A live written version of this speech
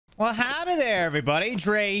Well, howdy there, everybody.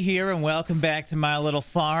 Drae here, and welcome back to my little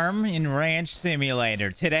farm in Ranch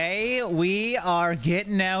Simulator. Today, we are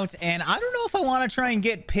getting out, and I don't know if I want to try and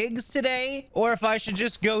get pigs today, or if I should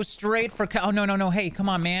just go straight for cow. Oh, no. Hey, come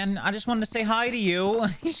on, man. I just wanted to say hi to you.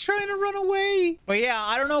 He's trying to run away. But yeah,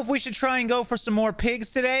 I don't know if we should try and go for some more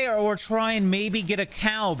pigs today, or try and maybe get a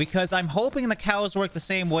cow, because I'm hoping the cows work the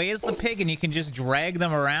same way as the pig, and you can just drag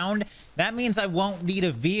them around. That means I won't need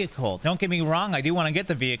a vehicle. Don't get me wrong, I do want to get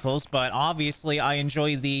the vehicles, but obviously I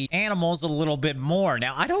enjoy the animals a little bit more.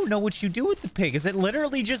 Now, I don't know what you do with the pig. Is it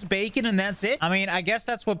literally just bacon and that's it? I mean, I guess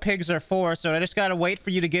that's what pigs are for, so I just gotta wait for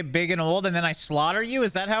you to get big and old and then I slaughter you?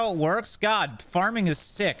 Is that how it works? God, farming is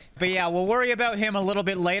sick. But yeah, we'll worry about him a little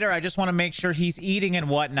bit later. I just want to make sure he's eating and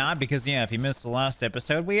whatnot, because yeah, if you missed the last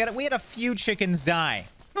episode, we had a few chickens die.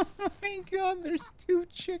 Oh my god, there's 2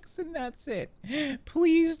 chicks and that's it.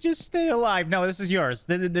 Please just stay alive. No, this is yours.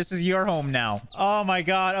 This is your home now. Oh my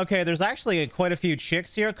god. Okay, there's actually quite a few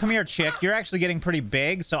chicks here. Come here, chick. You're actually getting pretty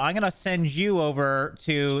big, so I'm gonna send you over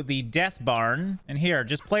to the death barn. And here,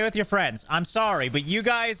 just play with your friends. I'm sorry, but you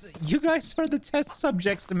guys are the test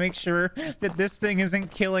subjects to make sure that this thing isn't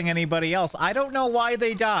killing anybody else. I don't know why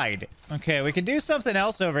they died. Okay, we can do something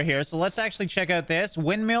else over here, so let's actually check out this.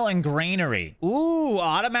 Windmill and granary. Ooh,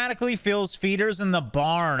 automatically fills feeders in the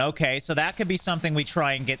barn. Okay, so that could be something we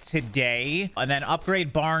try and get today. And then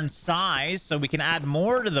upgrade barn size so we can add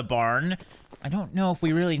more to the barn. I don't know if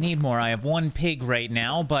we really need more. I have 1 pig right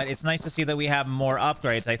now, but it's nice to see that we have more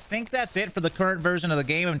upgrades. I think that's it for the current version of the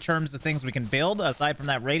game in terms of things we can build, aside from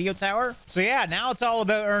that radio tower. So yeah, now it's all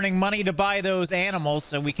about earning money to buy those animals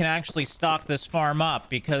so we can actually stock this farm up,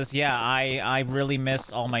 because yeah, I really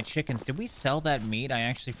miss all my chickens. Did we sell that meat? I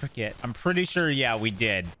actually forget. I'm pretty sure, yeah, we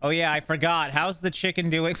did. Oh yeah, I forgot. How's the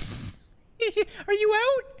chicken doing? Are you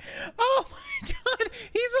out? Oh my god,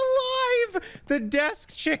 he's alive! The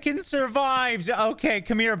desk chicken survived. Okay,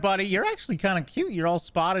 come here, buddy. You're actually kind of cute. You're all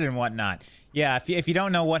spotted and whatnot. Yeah, if you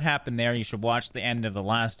don't know what happened there, you should watch the end of the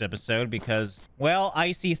last episode, because, well,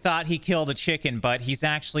 Icy thought he killed a chicken, but he's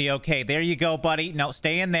actually okay. There you go, buddy. No,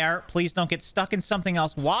 stay in there. Please don't get stuck in something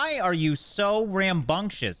else. Why are you so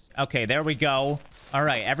rambunctious? Okay, there we go. All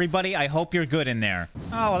right, everybody, I hope you're good in there.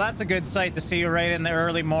 Oh, well, that's a good sight to see you right in the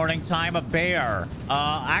early morning time. A bear.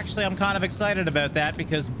 Actually, I'm kind of excited about that,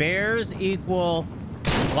 because bears equal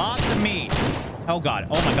lots of meat. Oh, God.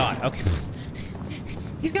 Oh, my God. Okay.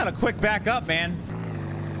 He's got a quick back up, man.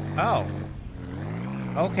 Oh.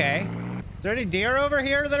 Okay. Is there any deer over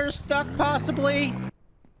here that are stuck, possibly?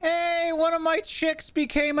 Hey, one of my chicks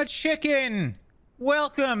became a chicken.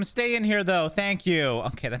 Welcome. Stay in here, though. Thank you.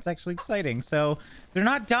 Okay, that's actually exciting. So, they're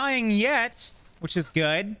not dying yet, which is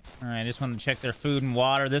good. All right, I just want to check their food and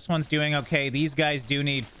water. This one's doing okay. These guys do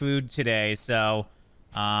need food today, so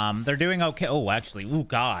they're doing okay. Oh, actually, oh,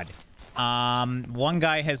 God. One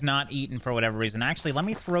guy has not eaten for whatever reason. Actually, let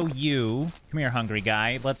me throw you. Come here, hungry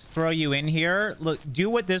guy. Let's throw you in here. Look, do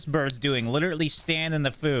what this bird's doing. Literally stand in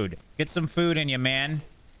the food. Get some food in you, man.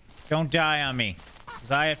 Don't die on me,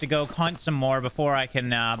 because I have to go hunt some more before I can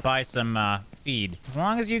buy some feed. As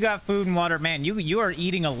long as you got food and water, man, you are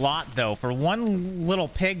eating a lot, though. For one little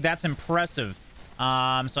pig, that's impressive. So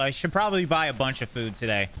I should probably buy a bunch of food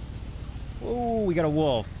today. Oh, we got a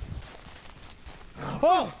wolf.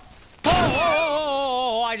 Oh!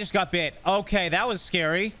 Oh, I just got bit. Okay, that was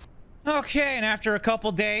scary. Okay, and after a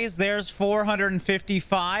couple days, there's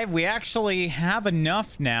 455. We actually have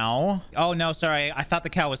enough now. Oh, no, sorry. I thought the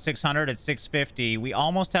cow was 600. It's 650. We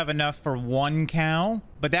almost have enough for 1 cow.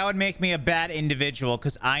 But that would make me a bad individual,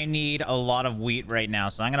 because I need a lot of wheat right now.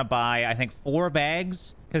 So I'm going to buy, I think, 4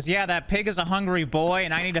 bags. Because, yeah, that pig is a hungry boy,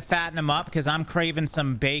 and I need to fatten him up, because I'm craving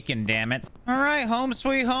some bacon, damn it. All right, home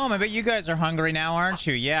sweet home. I bet you guys are hungry now, aren't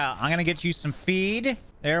you? Yeah, I'm going to get you some feed.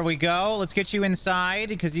 There we go. Let's get you inside,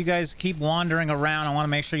 because you guys keep wandering around. I want to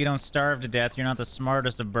make sure you don't starve to death. You're not the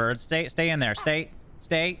smartest of birds. Stay in there. Stay.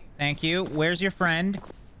 Thank you. Where's your friend?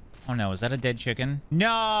 Oh, no. Is that a dead chicken?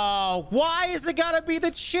 No. Why is it gotta be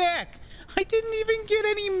the chick? I didn't even get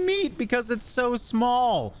any meat because it's so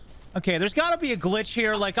small. Okay, there's gotta be a glitch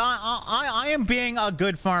here. Like, I am being a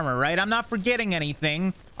good farmer, right? I'm not forgetting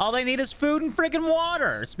anything. All they need is food and friggin'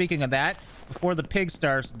 water. Speaking of that, before the pig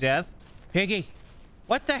starves to death. Piggy.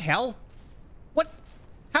 What the hell? What?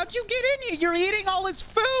 How'd you get in here? You're eating all his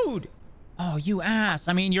food. Oh, you ass.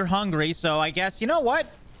 I mean, you're hungry, so I guess, you know what?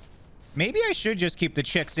 Maybe I should just keep the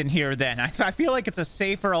chicks in here then. I feel like it's a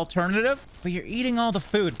safer alternative. But you're eating all the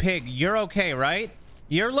food. Pig, you're okay, right?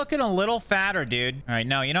 You're looking a little fatter, dude. All right,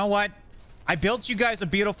 no, you know what? I built you guys a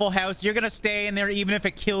beautiful house. You're gonna stay in there even if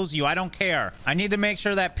it kills you. I don't care. I need to make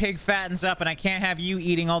sure that pig fattens up, and I can't have you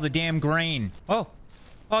eating all the damn grain. Oh.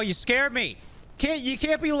 Oh, you scared me. You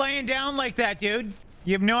can't be laying down like that, dude.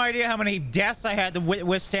 You have no idea how many deaths I had to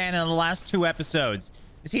withstand in the last 2 episodes.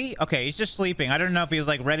 Is he? Okay, he's just sleeping. I don't know if he's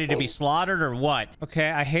like ready to be slaughtered or what. Okay,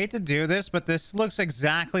 I hate to do this, but this looks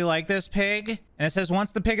exactly like this pig. And it says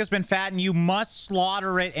once the pig has been fattened, you must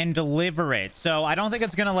slaughter it and deliver it. So I don't think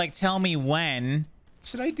it's gonna like tell me when.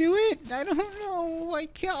 Should I do it? I don't know.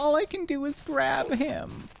 All I can do is grab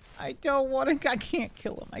him. I don't want to. I can't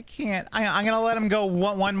kill him. I can't. I'm gonna let him go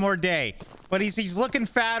one more day. But he's looking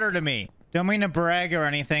fatter to me. Don't mean to brag or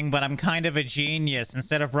anything, but I'm kind of a genius.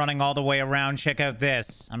 Instead of running all the way around, check out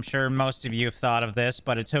this. I'm sure most of you have thought of this,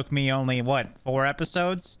 but it took me only, what, 4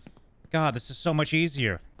 episodes? God, this is so much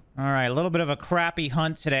easier. All right, a little bit of a crappy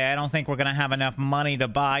hunt today. I don't think we're going to have enough money to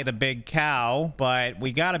buy the big cow, but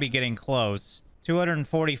we got to be getting close.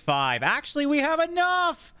 245. Actually, we have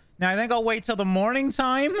enough. Now, I think I'll wait till the morning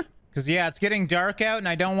time. Because, yeah, it's getting dark out, and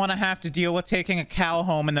I don't want to have to deal with taking a cow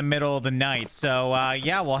home in the middle of the night. So,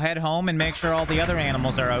 yeah, we'll head home and make sure all the other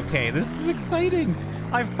animals are okay. This is exciting.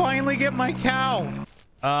 I finally get my cow.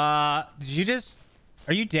 Did you just...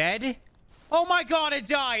 Are you dead? Oh, my God, it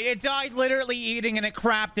died. It died literally eating, and it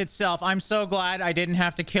crapped itself. I'm so glad I didn't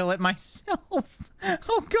have to kill it myself.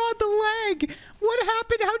 Oh, God, the leg. What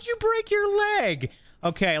happened? How'd you break your leg?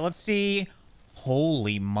 Okay, let's see...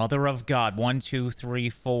 Holy mother of God. 1, 2, 3,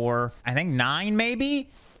 4. I think 9 maybe?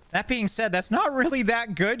 That being said, that's not really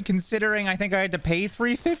that good considering I think I had to pay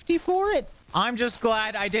 $3.50 for it. I'm just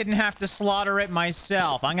glad I didn't have to slaughter it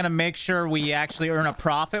myself. I'm going to make sure we actually earn a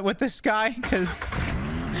profit with this guy because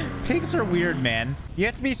pigs are weird, man. You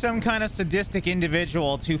have to be some kind of sadistic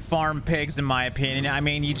individual to farm pigs, in my opinion. I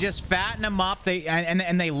mean, you just fatten them up,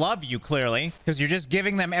 and they love you, clearly, because you're just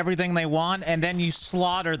giving them everything they want, and then you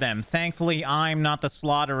slaughter them. Thankfully, I'm not the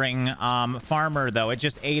slaughtering farmer, though. It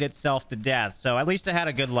just ate itself to death, so at least it had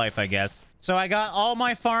a good life, I guess. So I got all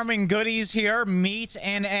my farming goodies here, meat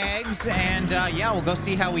and eggs, and yeah, we'll go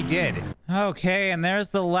see how we did. Okay, and there's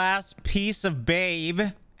the last piece of babe.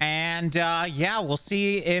 And, yeah, we'll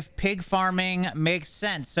see if pig farming makes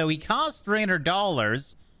sense. So he costs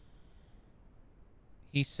 $300.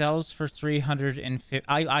 He sells for $350.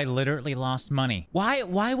 I literally lost money.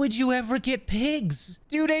 Why would you ever get pigs?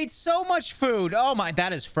 Dude ate so much food. Oh my,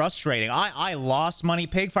 that is frustrating. I lost money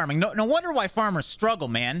pig farming. No wonder why farmers struggle,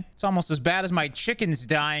 man. It's almost as bad as my chickens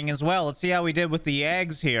dying as well. Let's see how we did with the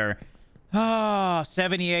eggs here. Ah,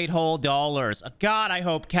 78 whole dollars. God, I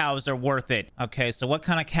hope cows are worth it. Okay, so what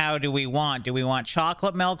kind of cow do we want? Do we want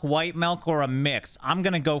chocolate milk, white milk, or a mix? I'm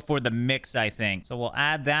gonna go for the mix, I think. So we'll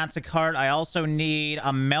add that to cart. I also need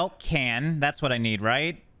a milk can. That's what I need,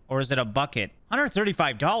 right? Or is it a bucket?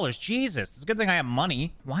 $135. Jesus, it's a good thing I have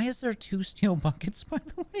money. Why is there 2 steel buckets, by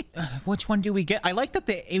the way? Which one do we get? I like that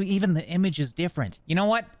even the image is different. You know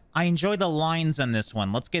what? I enjoy the lines on this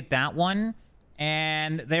one. Let's get that one.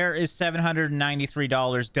 And there is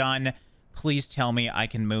 $793 done. Please tell me I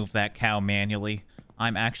can move that cow manually.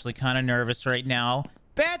 I'm actually kind of nervous right now.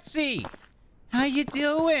 Betsy! How you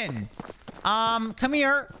doing? Come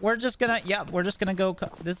here. We're just gonna go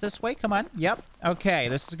this way. Come on. Yep. Okay,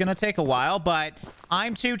 this is gonna take a while, but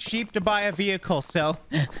I'm too cheap to buy a vehicle, so...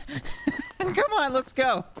 Come on, let's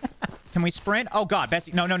go. Can we sprint? Oh, God,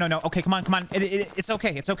 Betsy. No. Okay, come on. It's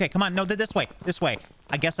okay. It's okay. Come on. No, this way. This way.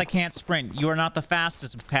 I guess I can't sprint. You are not the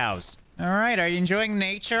fastest of cows. All right. Are you enjoying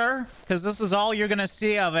nature? Because this is all you're going to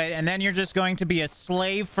see of it, and then you're just going to be a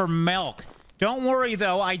slave for milk. Don't worry,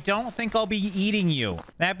 though. I don't think I'll be eating you.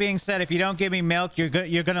 That being said, if you don't give me milk, you're going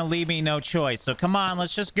to leave me no choice. So come on.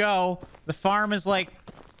 Let's just go. The farm is like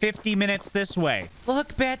 50 minutes this way.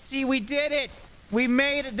 Look, Betsy, we did it. We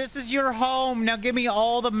made it. This is your home. Now give me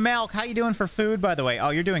all the milk. How you doing for food, by the way? Oh,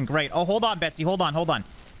 you're doing great. Oh, hold on, Betsy. Hold on. Well,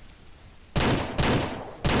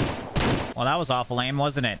 that was awful aim,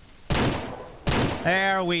 wasn't it?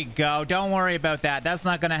 There we go. Don't worry about that. That's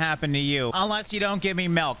not going to happen to you. Unless you don't give me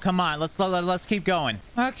milk. Come on. Let's keep going.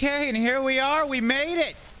 Okay, and here we are. We made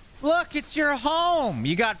it. Look, it's your home.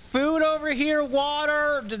 You got food over here,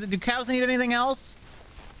 water. Do cows need anything else?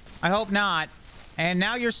 I hope not. And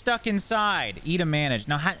now you're stuck inside. Eat a manage.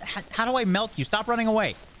 Now, how do I milk you? Stop running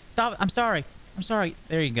away. Stop. I'm sorry.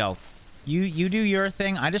 There you go. You do your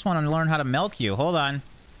thing. I just want to learn how to milk you. Hold on.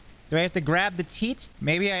 Do I have to grab the teat?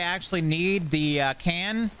 Maybe I actually need the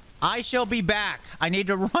can. I shall be back. I need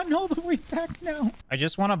to run all the way back now. I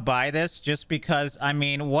just want to buy this just because, I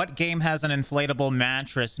mean, what game has an inflatable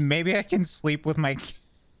mattress? Maybe I can sleep with my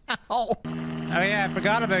cow. Oh, yeah. I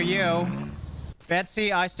forgot about you.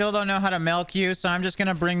 Betsy, I still don't know how to milk you, so I'm just going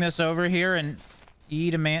to bring this over here and... E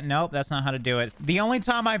demand. Nope, that's not how to do it. The only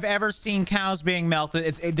time I've ever seen cows being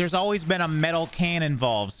melted, there's always been a metal can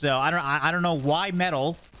involved. So I don't know why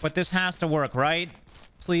metal, but this has to work, right?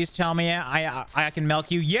 Please tell me I can milk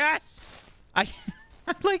you. Yes! I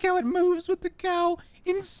like how it moves with the cow.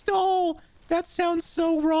 Install. That sounds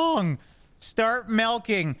so wrong. Start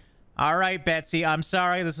milking. All right, Betsy, I'm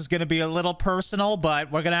sorry. This is going to be a little personal, but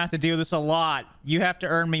we're going to have to do this a lot. You have to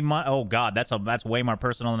earn me money. Oh, God, that's way more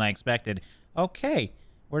personal than I expected. Okay.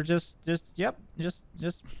 We're yep, just.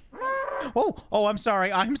 Oh, I'm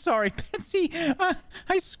sorry. I'm sorry, Betsy.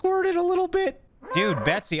 I squirted a little bit. Dude,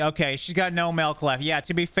 Betsy, okay, she's got no milk left. Yeah,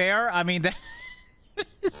 to be fair, I mean,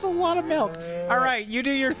 it's a lot of milk. All right, you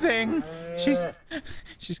do your thing.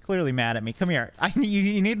 She's clearly mad at me. Come here.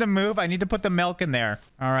 You need to move. I need to put the milk in there.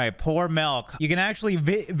 All right, pour milk. You can actually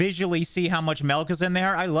visually see how much milk is in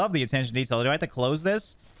there. I love the attention to detail. Do I have to close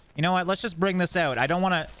this? You know what? Let's just bring this out. I don't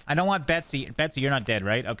want Betsy. Betsy, you're not dead,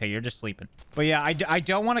 right? Okay, you're just sleeping. But yeah, I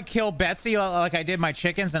don't want to kill Betsy like I did my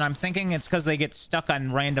chickens, and I'm thinking it's because they get stuck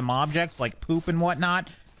on random objects like poop and whatnot.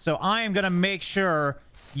 So I am going to make sure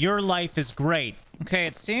your life is great. Okay,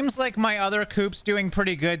 it seems like my other coop's doing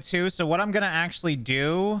pretty good too. So what I'm going to actually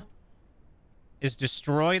do is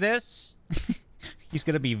destroy this. He's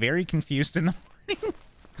going to be very confused in the morning.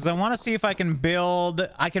 Because I want to see if I can build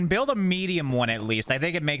a medium one at least. I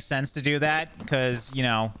think it makes sense to do that because, you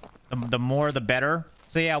know, the more the better.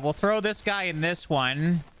 So yeah, we'll throw this guy in this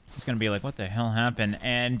one. He's going to be like, what the hell happened?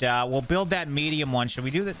 And we'll build that medium one. Should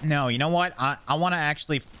we do that? No, you know what? I want to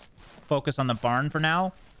actually focus on the barn for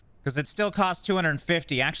now. Because it still costs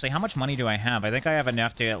 250. Actually, how much money do I have? I think I have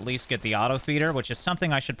enough to at least get the auto feeder, which is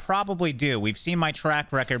something I should probably do. We've seen my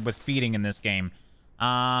track record with feeding in this game.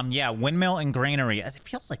 Yeah, windmill and granary. It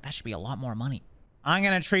feels like that should be a lot more money. I'm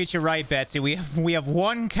gonna treat you right, Betsy. We have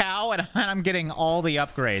one cow, and I'm getting all the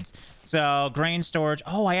upgrades. So grain storage.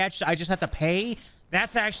 Oh, I just have to pay.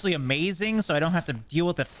 That's actually amazing. So I don't have to deal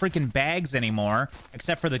with the freaking bags anymore,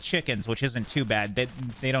 except for the chickens, which isn't too bad.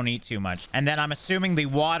 They don't eat too much. And then I'm assuming the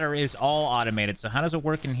water is all automated. So how does it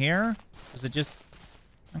work in here? Does it just...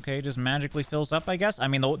 Okay, it just magically fills up, I guess. I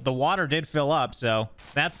mean, the water did fill up, so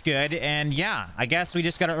that's good. And yeah, I guess we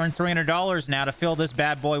just got to earn $300 now to fill this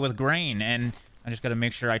bad boy with grain. And I just got to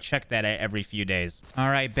make sure I check that every few days. All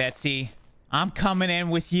right, Betsy, I'm coming in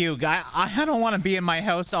with you. I don't want to be in my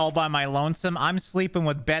house all by my lonesome. I'm sleeping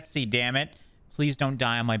with Betsy, damn it. Please don't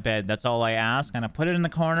die on my bed. That's all I ask. And I put it in the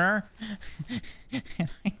corner. And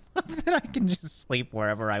I love that I can just sleep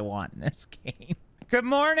wherever I want in this game. Good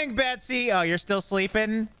morning, Betsy. Oh, you're still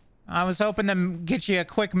sleeping? I was hoping to get you a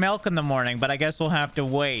quick milk in the morning, but I guess we'll have to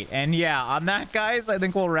wait. And yeah, on that, guys, I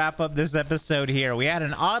think we'll wrap up this episode here. We had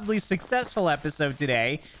an oddly successful episode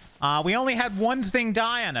today. We only had one thing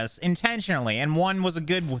die on us intentionally, and one was a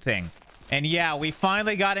good thing. And yeah, we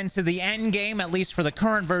finally got into the end game, at least for the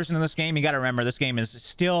current version of this game. You got to remember, this game is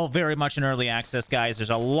still very much in early access, guys.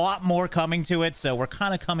 There's a lot more coming to it, so we're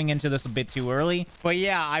kind of coming into this a bit too early. But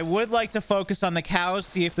yeah, I would like to focus on the cows,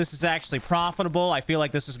 see if this is actually profitable. I feel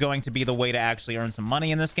like this is going to be the way to actually earn some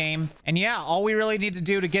money in this game. And yeah, all we really need to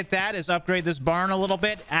do to get that is upgrade this barn a little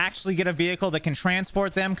bit, actually get a vehicle that can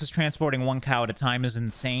transport them, because transporting one cow at a time is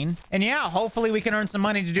insane. And yeah, hopefully we can earn some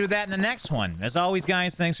money to do that in the next one. As always,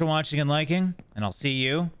 guys, thanks for watching and liking, and I'll see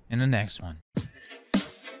you in the next one.